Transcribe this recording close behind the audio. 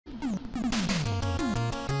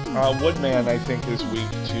Woodman, I think, is weak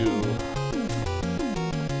to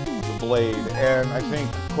the blade, and I think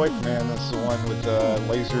Quickman is the one with the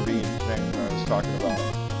laser beam thing that I was talking about.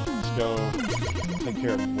 Let's go take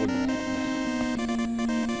care of Woodman.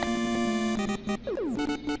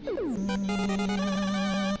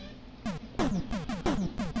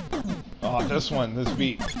 Oh, this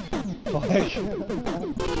beat. Like,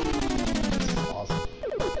 awesome.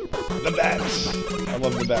 The bats! I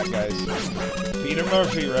love the bat guys. Peter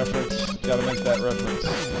Murphy reference. Gotta make that reference.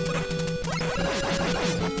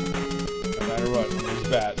 No matter what, when there's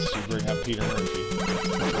bats, you bring up Peter Murphy.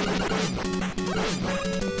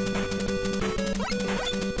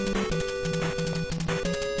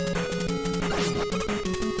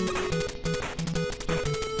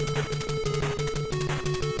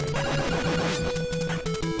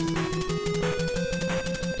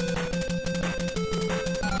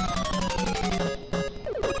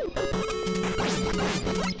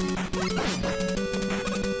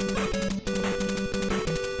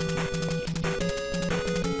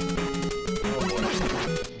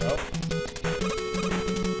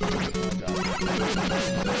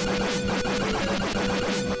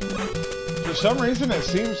 For some reason, it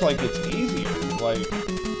seems like it's easier, like,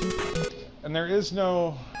 and there is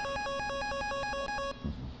no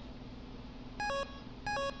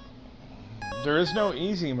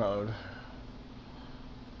easy mode.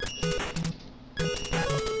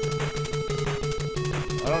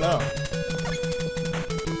 I don't know.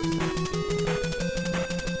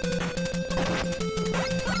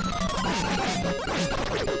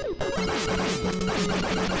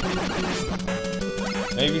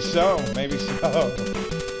 Maybe so, maybe so.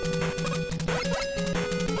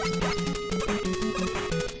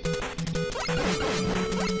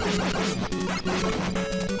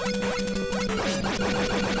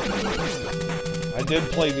 I did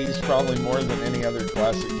play these probably more than any other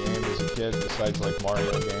classic game as a kid, besides like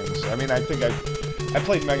Mario games. I mean, I think I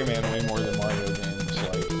played Mega Man way more than Mario games.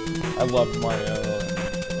 Like, I loved Mario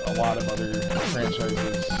and a lot of other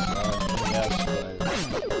franchises. Yes,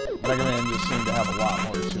 but Mega Man just seemed to have a lot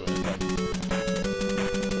more to it. Like,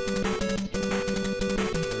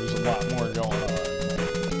 there's a lot more going on.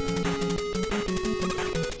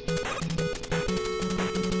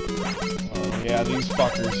 Oh yeah, these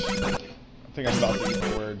fuckers. I think I'm about to eat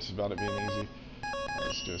the words about it being easy.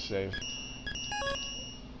 Let's do a save.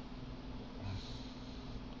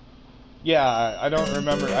 Yeah, I don't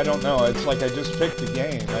remember. I don't know. It's like I just picked the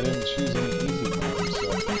game. I didn't choose any easy ones,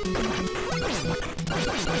 so.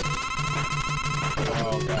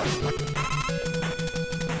 Oh, God.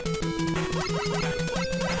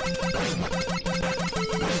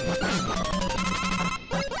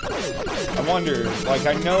 I wonder, like,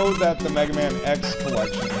 I know that the Mega Man X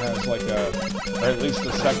collection has like or at least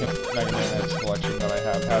the second Mega Man X collection that I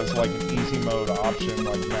have has like an easy mode option,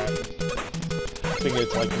 like I think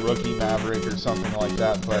it's like Rookie Maverick or something like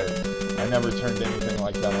that, but I never turned anything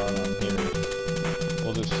like that on here.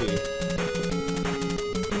 We'll just see.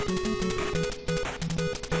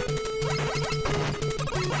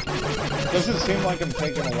 Doesn't seem like I'm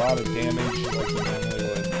taking a lot of damage like you normally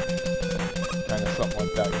would. Kind of something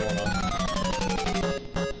like that going on.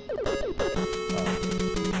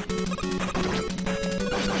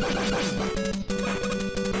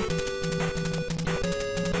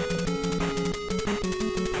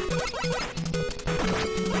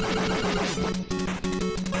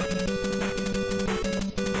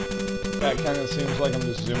 That kind of seems like I'm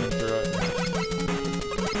just zooming through it.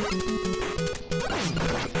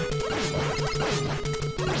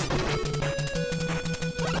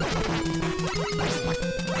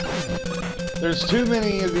 There's too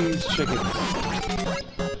many of these chickens.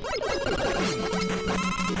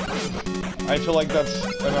 I feel like that's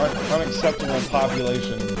an unacceptable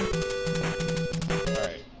population.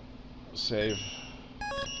 Alright. Save.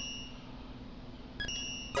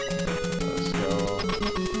 Let's go.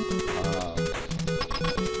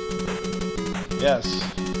 Yes.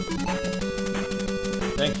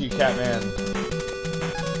 Thank you, Catman.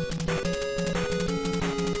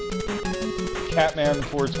 Catman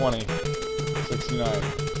 420. 69.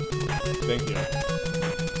 Thank you.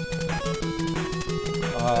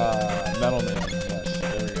 Metal Man. Yes,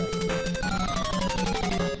 there we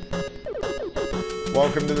go.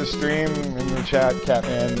 Welcome to the stream in the chat,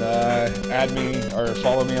 Catman. Add me or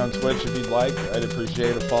follow me on Twitch if you'd like. I'd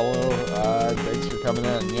appreciate a follow. Thanks for coming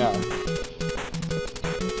in. Yeah.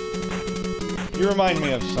 You remind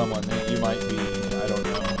me of someone that you might be, I don't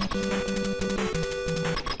know.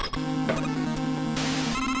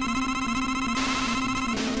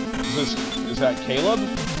 Is that Caleb?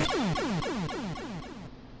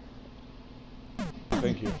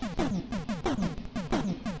 Thank you.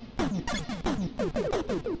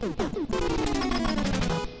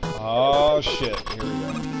 Oh shit! Here we go.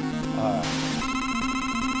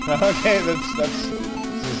 Okay, this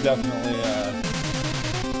is definitely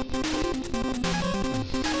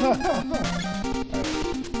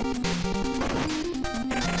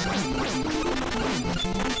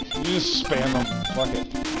You just spam them. Fuck it.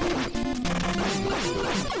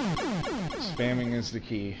 Spamming is the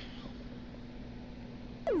key.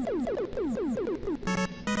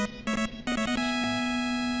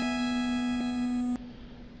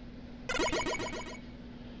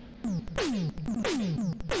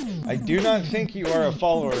 I do not think you are a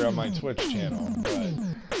follower on my Twitch channel, but...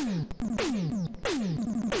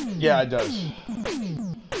 Yeah, it does.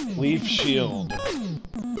 Leaf Shield.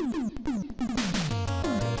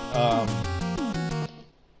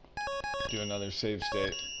 Do another save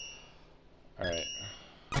state. Alright.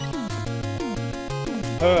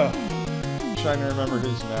 Trying to remember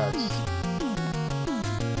who's next.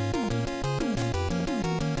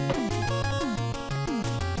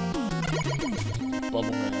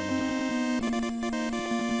 Bubble Man.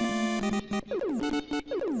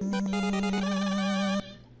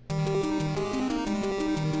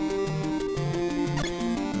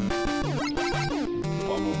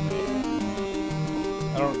 Bubble Man.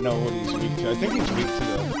 I don't know what he's weak to. I think he's weak to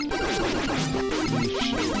the leaf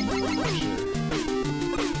shield. I'm not sure.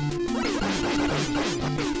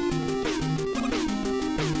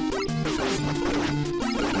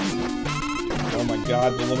 Oh my god,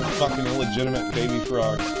 the little fucking illegitimate baby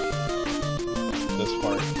frogs. This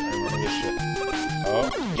part. I remember this shit. Oh,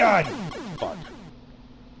 god! Fuck.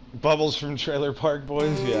 Bubbles from Trailer Park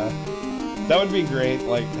Boys? Yeah. That would be great,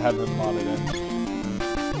 like, have him modded in.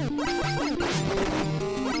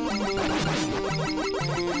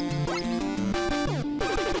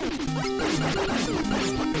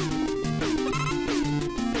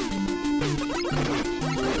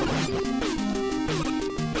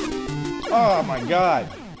 Oh my god.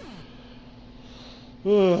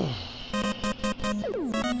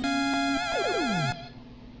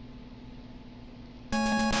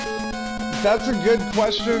 That's a good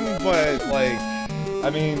question, but like, I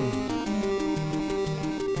mean,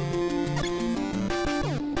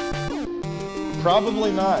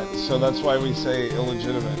 probably not. So that's why we say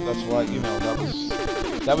illegitimate. That's why, you know,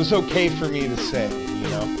 that was okay for me to say, you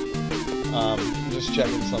know. I'm just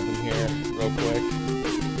checking something here real quick.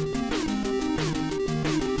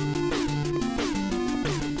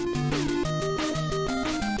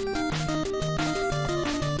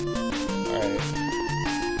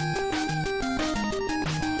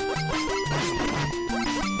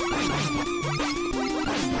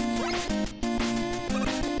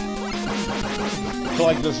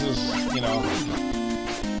 Like this is, you know,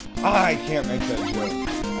 I can't make that joke.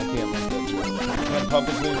 I can't make that joke. I can't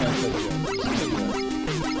publicly make that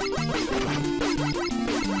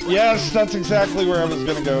joke. Yes, that's exactly where I was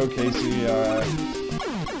gonna go, Casey.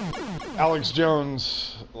 Alex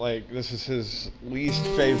Jones, like, this is his least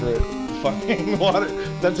favorite fucking water.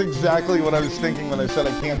 That's exactly what I was thinking when I said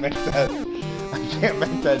I can't make that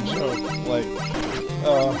joke. Like,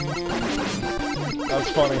 that's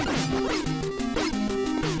funny.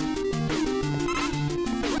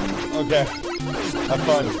 Okay, have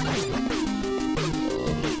fun.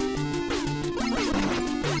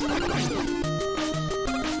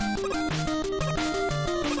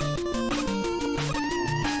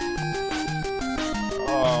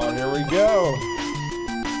 Oh, here we go.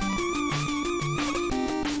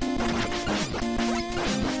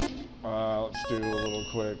 Let's do a little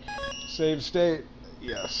quick save state.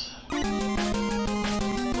 Yes.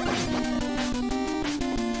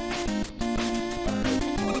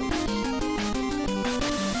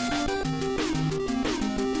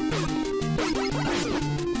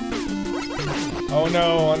 Oh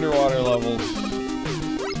no, underwater levels.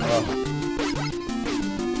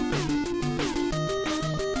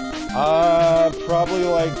 Probably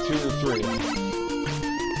like 2 or 3.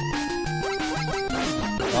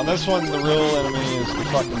 On this one, the real enemy is the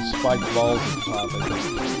fucking spiked balls at the top, I think.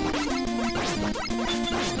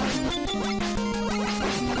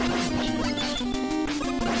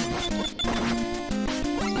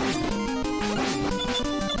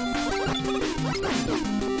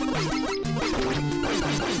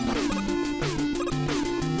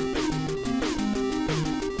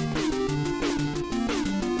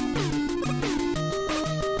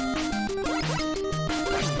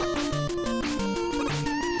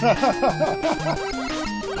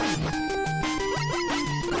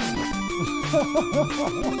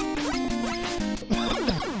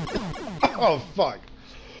 Oh, fuck.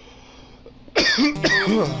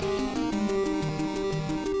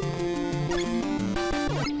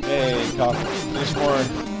 Hey, coffee. There's more.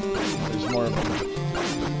 There's more of them.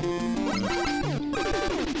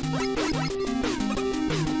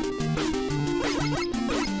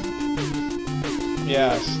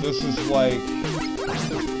 Yes, this is like,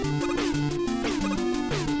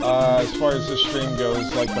 as far as the stream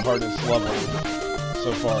goes, like the hardest level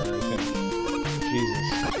so far, I think.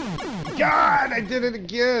 Jesus. God, I did it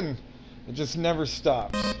again! It just never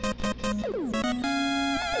stops.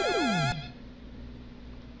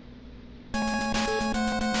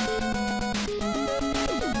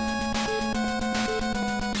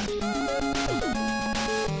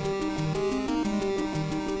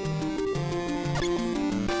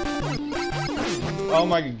 Oh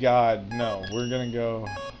my god, no. We're gonna go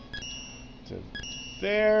to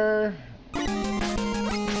there.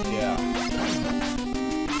 Yeah.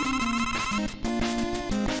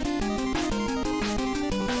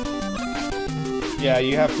 Yeah,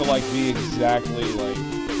 you have to like be exactly like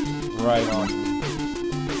right on.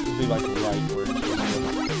 Be like right where it's supposed to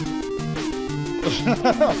be.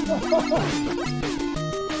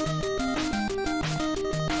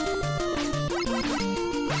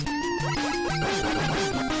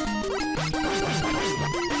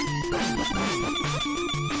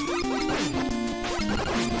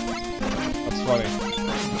 Funny.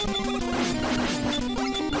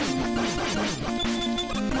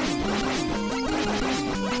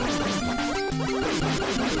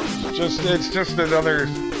 It's just another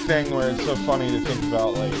thing where it's so funny to think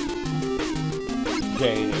about, like,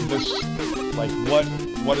 okay, this, like,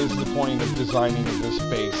 what is the point of designing this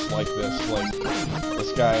base like this? Like,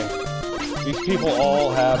 this guy, these people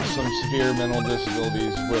all have some severe mental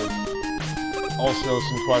disabilities with also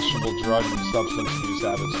some questionable drug and substance abuse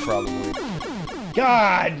habits, probably.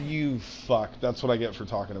 God, you fuck. That's what I get for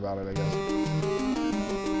talking about it, I guess.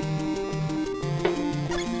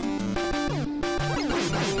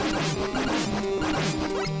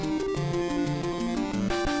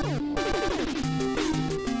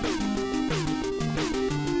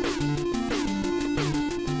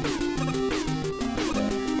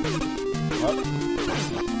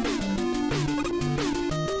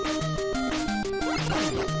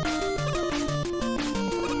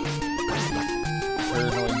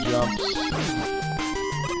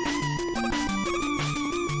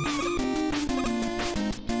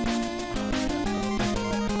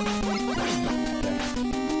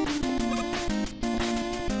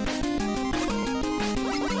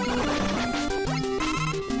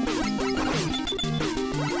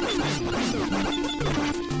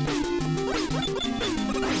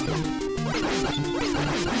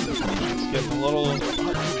 Getting a little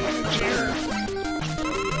hard to manage here.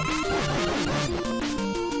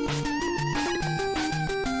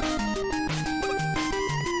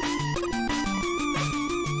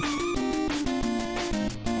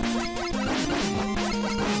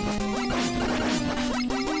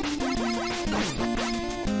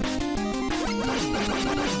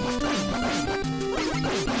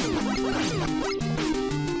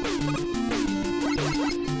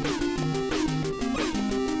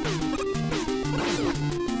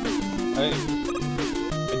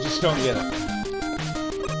 I just don't get it.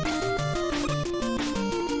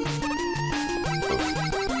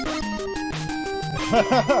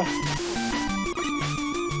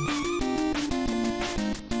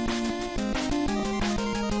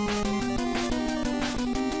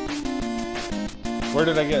 Where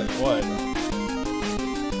did I get what?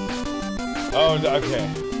 Oh, okay.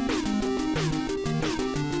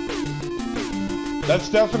 That's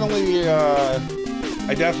definitely,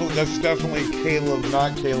 that's definitely Caleb,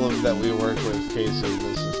 not Caleb that we work with, Casey.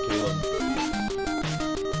 This is Caleb.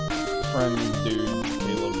 Friend, dude,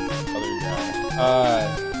 Caleb, other guy.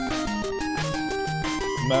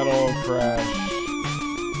 Metal Crash.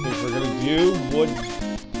 If we're gonna do wood,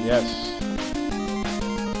 yes.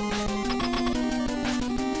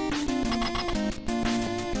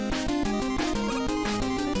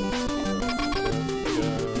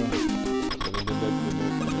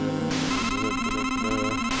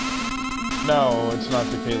 No, it's not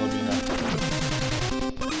the Calebina.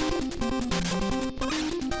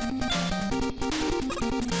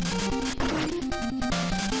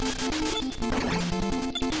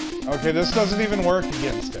 Okay, this doesn't even work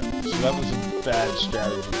against him, so that was a bad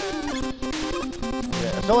strategy.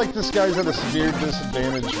 Yeah, I feel like this guy's at a severe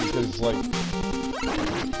disadvantage because, like...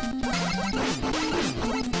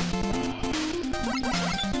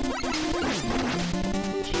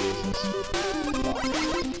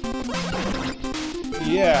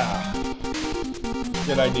 Yeah.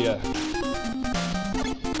 Good idea.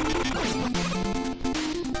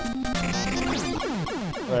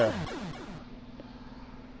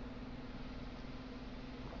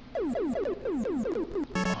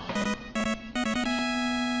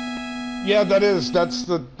 Yeah,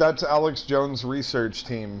 that's Alex Jones' research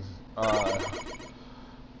team.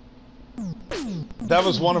 That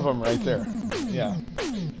was one of them right there. Yeah.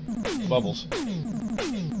 Bubbles.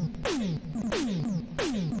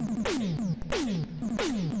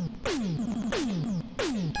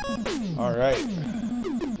 Alright.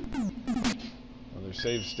 Another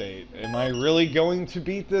save state. Am I really going to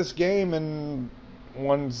beat this game in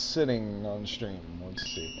one sitting on stream? Let's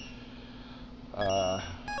see.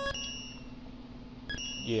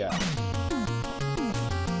 Yeah.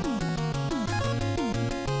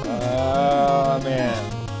 Man.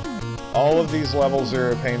 All of these levels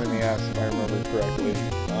are a pain in the ass, if I remember correctly.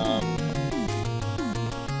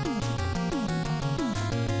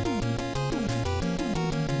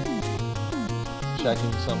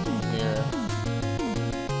 Checking something here.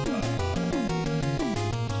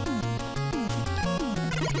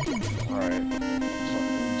 Alright. So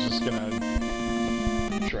I'm just gonna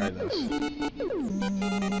try this.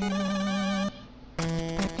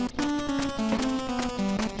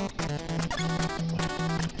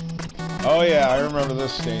 Oh yeah, I remember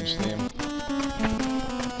this stage theme.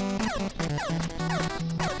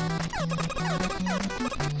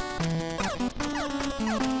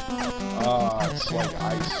 It's like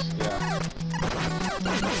ice, yeah.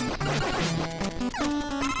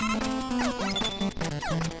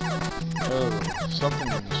 Oh, something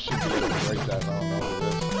should be able to break that, I don't know what it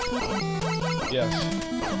is. Yes.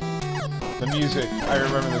 The music, I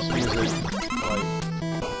remember this music, like,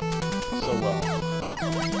 so well.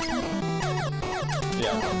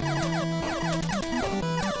 Yeah.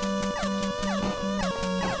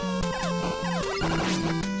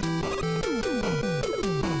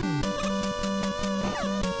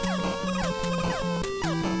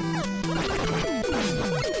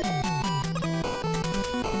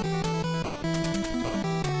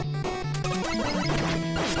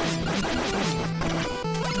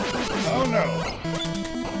 Oh no!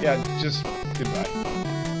 Yeah, just goodbye.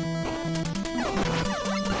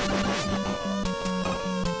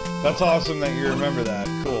 That's awesome that you remember that.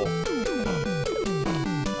 Cool.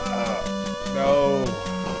 No.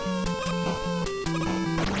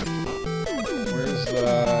 Where's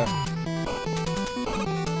the...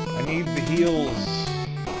 I need the heals.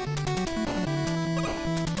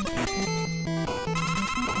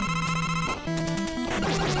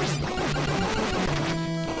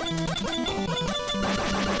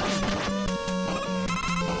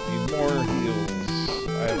 Need more heals.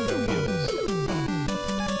 I have no heals.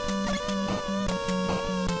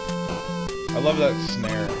 I love that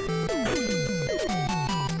snare.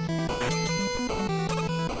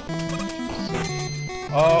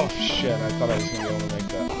 Oh shit, I thought I was gonna be able to make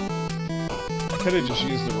that. I could have just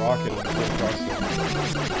used the rocket and put across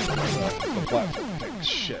the platform.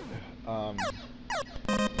 Shit.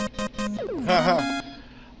 Haha.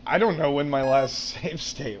 I don't know when my last save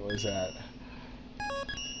state was at.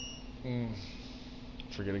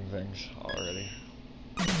 Forgetting things already.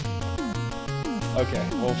 Okay,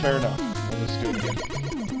 well, fair enough. We'll just do it again.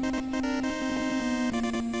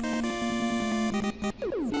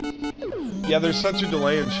 Yeah, there's such a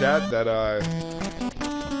delay in chat that,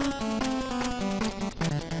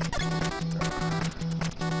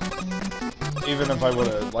 even if I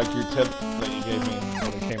would've, like, your tip that you gave me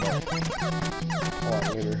would've came up a lot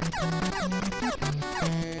later.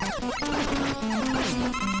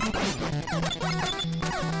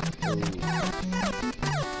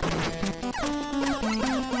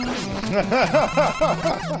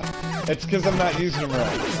 It's because I'm not using them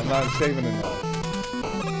right. I'm not saving enough.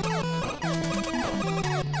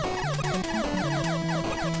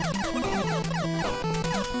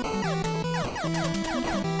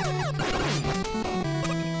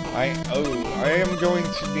 I am going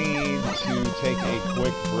to need to take a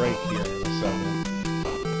quick break here in a second.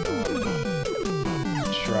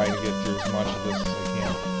 Try to get through as much of this as I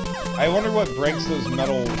can. I wonder what breaks those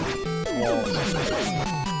metal walls.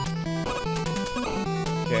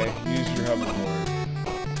 Okay, use your hoverboard.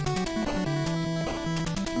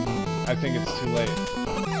 I think it's too late.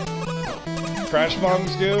 Crash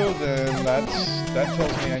bombs do, then that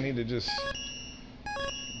tells me I need to just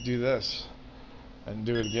do this and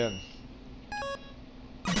do it again.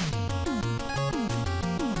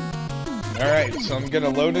 Alright, so I'm gonna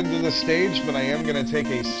load into the stage, but I am gonna take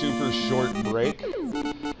a super short break.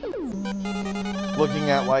 Looking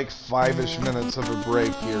at like 5-ish minutes of a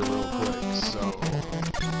break here real quick, so...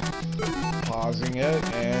 pausing it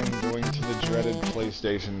and going to the dreaded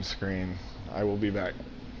PlayStation screen. I will be back.